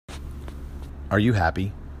Are you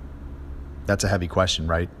happy? That's a heavy question,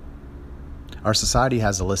 right? Our society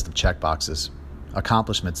has a list of checkboxes,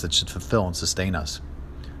 accomplishments that should fulfill and sustain us.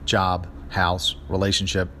 Job, house,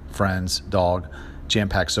 relationship, friends, dog,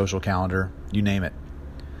 jam-packed social calendar, you name it.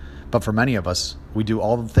 But for many of us, we do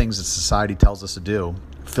all the things that society tells us to do,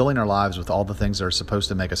 filling our lives with all the things that are supposed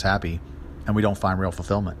to make us happy, and we don't find real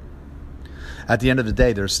fulfillment. At the end of the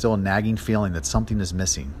day, there's still a nagging feeling that something is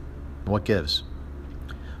missing. What gives?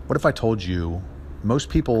 What if I told you most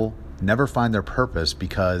people never find their purpose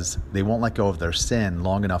because they won't let go of their sin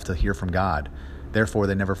long enough to hear from God. Therefore,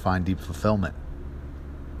 they never find deep fulfillment.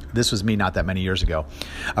 This was me not that many years ago.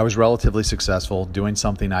 I was relatively successful, doing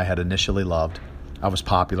something I had initially loved. I was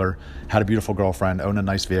popular, had a beautiful girlfriend, owned a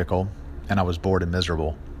nice vehicle, and I was bored and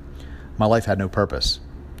miserable. My life had no purpose.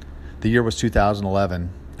 The year was 2011,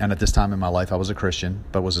 and at this time in my life I was a Christian,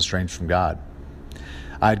 but was estranged from God.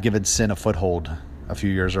 I had given sin a foothold a few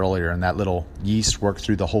years earlier, and that little yeast worked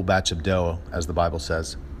through the whole batch of dough, as the Bible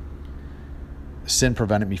says. Sin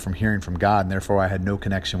prevented me from hearing from God, and therefore I had no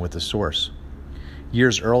connection with the source.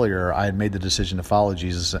 Years earlier, I had made the decision to follow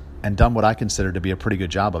Jesus and done what I considered to be a pretty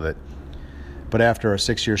good job of it. But after a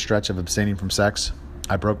 6-year stretch of abstaining from sex,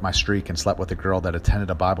 I broke my streak and slept with a girl that attended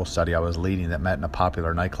a Bible study I was leading that met in a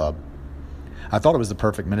popular nightclub. I thought it was the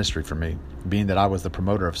perfect ministry for me, being that I was the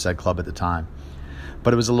promoter of said club at the time.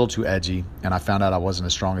 But it was a little too edgy, and I found out I wasn't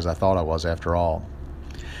as strong as I thought I was after all.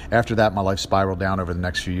 After that, my life spiraled down over the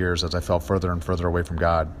next few years as I fell further and further away from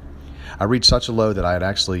God. I reached such a low that I had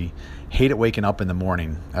actually hated waking up in the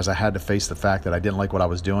morning, as I had to face the fact that I didn't like what I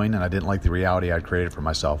was doing and I didn't like the reality I'd created for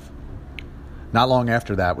myself. Not long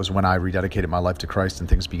after that was when I rededicated my life to Christ and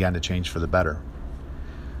things began to change for the better.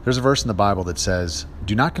 There's a verse in the Bible that says,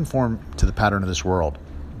 "Do not conform to the pattern of this world,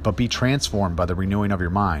 but be transformed by the renewing of your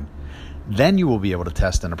mind. Then you will be able to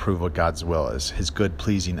test and approve what God's will is, His good,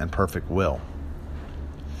 pleasing, and perfect will."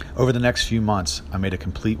 Over the next few months, I made a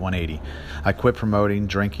complete 180. I quit promoting,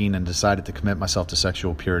 drinking, and decided to commit myself to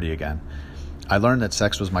sexual purity again. I learned that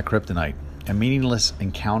sex was my kryptonite, and meaningless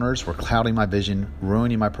encounters were clouding my vision,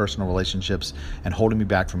 ruining my personal relationships, and holding me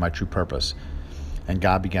back from my true purpose. And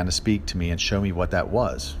God began to speak to me and show me what that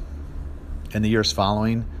was. In the years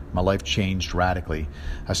following, my life changed radically.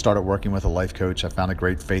 I started working with a life coach. I found a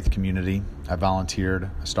great faith community. I volunteered.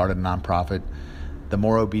 I started a nonprofit. The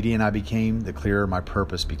more obedient I became, the clearer my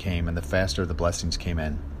purpose became, and the faster the blessings came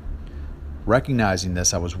in. Recognizing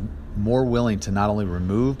this, I was more willing to not only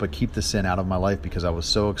remove, but keep the sin out of my life because I was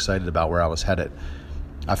so excited about where I was headed.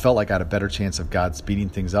 I felt like I had a better chance of God speeding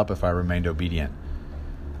things up if I remained obedient.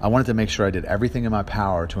 I wanted to make sure I did everything in my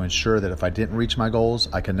power to ensure that if I didn't reach my goals,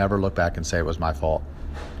 I could never look back and say it was my fault.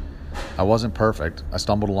 I wasn't perfect. I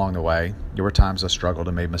stumbled along the way. There were times I struggled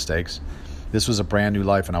and made mistakes. This was a brand new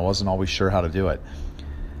life, and I wasn't always sure how to do it.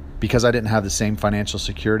 Because I didn't have the same financial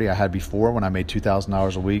security I had before when I made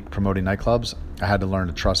 $2,000 a week promoting nightclubs, I had to learn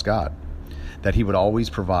to trust God, that He would always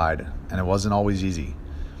provide, and it wasn't always easy.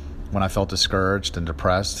 When I felt discouraged and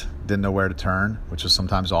depressed, didn't know where to turn, which was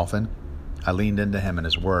sometimes often, I leaned into Him and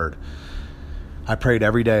His Word. I prayed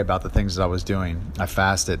every day about the things that I was doing. I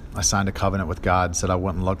fasted. I signed a covenant with God, said I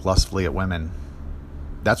wouldn't look lustfully at women.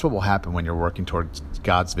 That's what will happen when you're working towards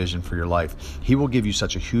God's vision for your life. He will give you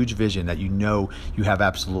such a huge vision that you know you have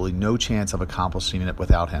absolutely no chance of accomplishing it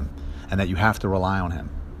without Him, and that you have to rely on Him.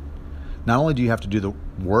 Not only do you have to do the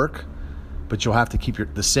work, but you'll have to keep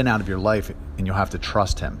the sin out of your life, and you'll have to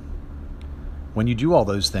trust Him. When you do all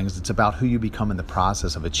those things, it's about who you become in the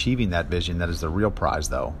process of achieving that vision that is the real prize,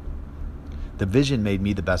 though. The vision made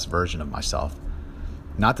me the best version of myself.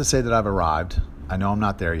 Not to say that I've arrived. I know I'm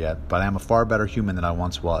not there yet, but I am a far better human than I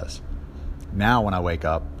once was. Now, when I wake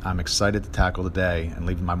up, I'm excited to tackle the day and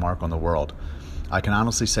leave my mark on the world. I can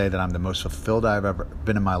honestly say that I'm the most fulfilled I've ever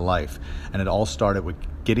been in my life, and it all started with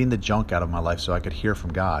getting the junk out of my life so I could hear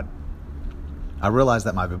from God. I realized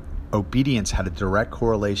that my obedience had a direct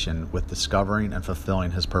correlation with discovering and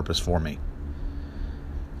fulfilling His purpose for me.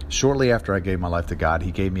 Shortly after I gave my life to God,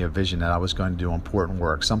 He gave me a vision that I was going to do important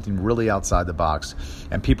work, something really outside the box,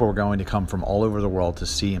 and people were going to come from all over the world to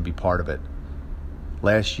see and be part of it.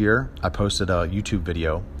 Last year, I posted a YouTube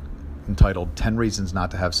video entitled 10 Reasons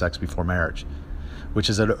Not to Have Sex Before Marriage, which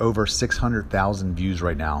is at over 600,000 views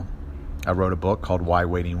right now. I wrote a book called Why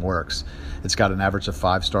Waiting Works. It's got an average of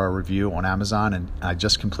 5-star review on Amazon, and I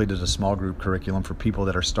just completed a small group curriculum for people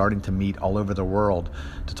that are starting to meet all over the world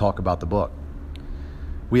to talk about the book.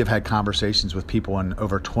 We have had conversations with people in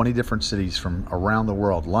over 20 different cities from around the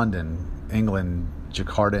world: London, England,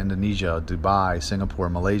 Jakarta, Indonesia, Dubai, Singapore,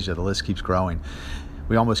 Malaysia. The list keeps growing.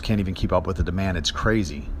 We almost can't even keep up with the demand. It's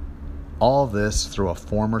crazy. All of this through a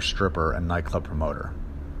former stripper and nightclub promoter.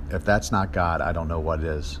 If that's not God, I don't know what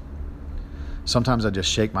is. Sometimes I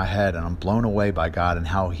just shake my head and I'm blown away by God and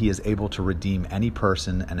how He is able to redeem any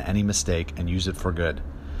person and any mistake and use it for good.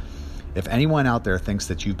 If anyone out there thinks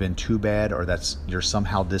that you've been too bad or that you're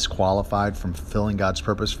somehow disqualified from fulfilling God's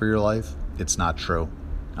purpose for your life, it's not true.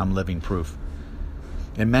 I'm living proof.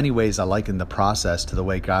 In many ways, I liken the process to the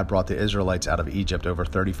way God brought the Israelites out of Egypt over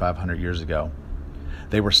 3,500 years ago.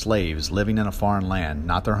 They were slaves living in a foreign land,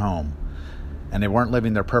 not their home, and they weren't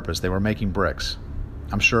living their purpose. They were making bricks.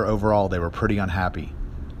 I'm sure overall they were pretty unhappy.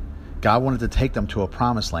 God wanted to take them to a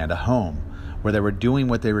promised land, a home, where they were doing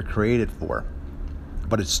what they were created for.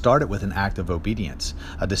 But it started with an act of obedience,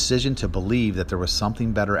 a decision to believe that there was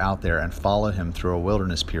something better out there and follow Him through a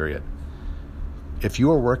wilderness period. If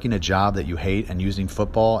you are working a job that you hate and using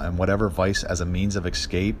football and whatever vice as a means of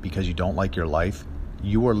escape because you don't like your life,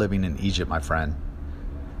 you are living in Egypt, my friend.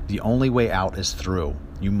 The only way out is through.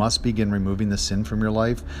 You must begin removing the sin from your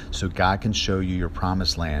life so God can show you your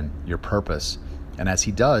promised land, your purpose. And as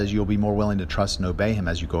He does, you'll be more willing to trust and obey Him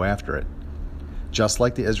as you go after it. Just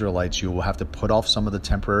like the Israelites, you will have to put off some of the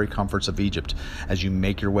temporary comforts of Egypt as you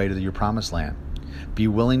make your way to your promised land. Be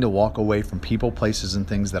willing to walk away from people, places, and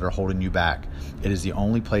things that are holding you back. It is the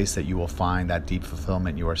only place that you will find that deep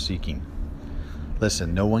fulfillment you are seeking.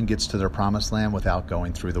 Listen, no one gets to their promised land without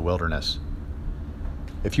going through the wilderness.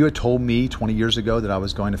 If you had told me 20 years ago that I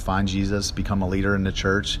was going to find Jesus, become a leader in the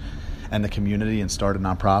church and the community and start a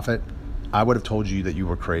nonprofit, I would have told you that you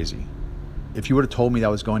were crazy. If you would have told me that I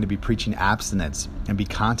was going to be preaching abstinence and be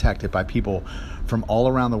contacted by people from all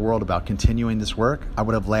around the world about continuing this work, I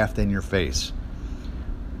would have laughed in your face.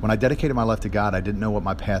 When I dedicated my life to God, I didn't know what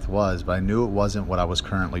my path was, but I knew it wasn't what I was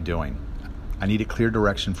currently doing. I needed clear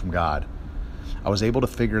direction from God. I was able to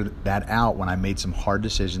figure that out when I made some hard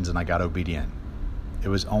decisions and I got obedient. It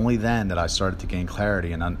was only then that I started to gain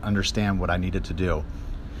clarity and understand what I needed to do.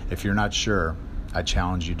 If you're not sure, I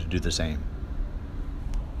challenge you to do the same.